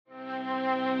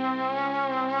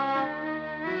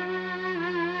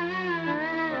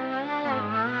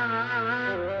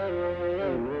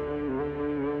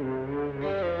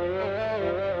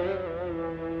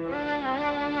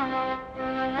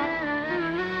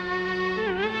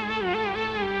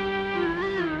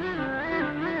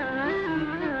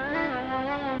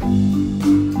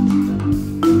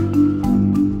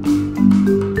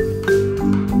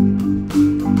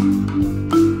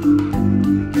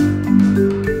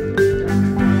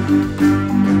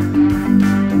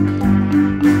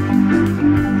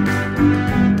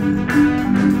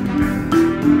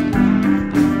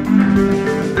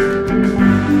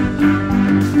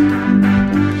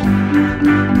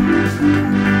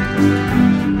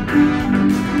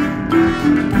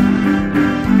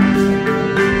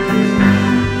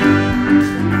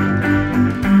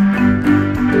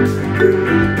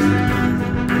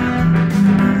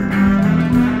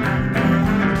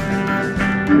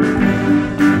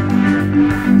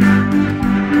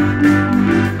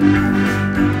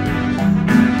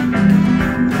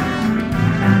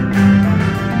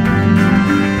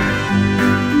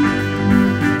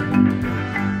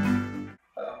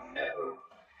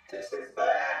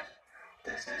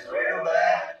This is real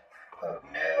bad. Oh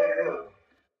no.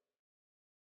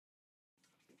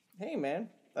 Hey man,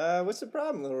 what's the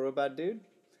problem, little robot dude?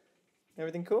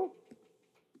 Everything cool?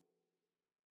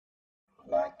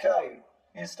 My kite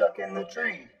is stuck in the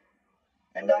tree,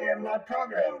 and I am not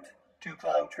programmed to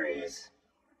climb trees.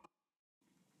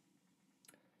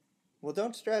 Well,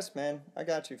 don't stress, man. I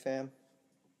got you, fam.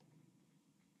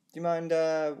 Do you mind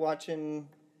watching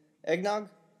Eggnog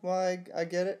while I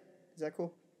get it? Is that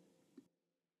cool?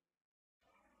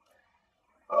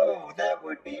 Oh, that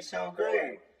would be so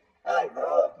great. I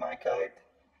love my kite.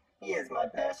 He is my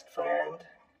best friend.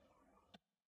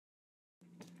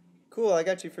 Cool, I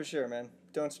got you for sure, man.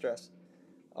 Don't stress.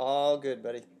 All good,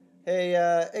 buddy. Hey,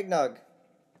 Eggnog,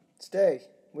 stay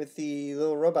with the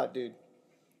little robot dude.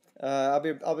 I'll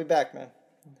be back, man.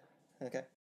 Okay.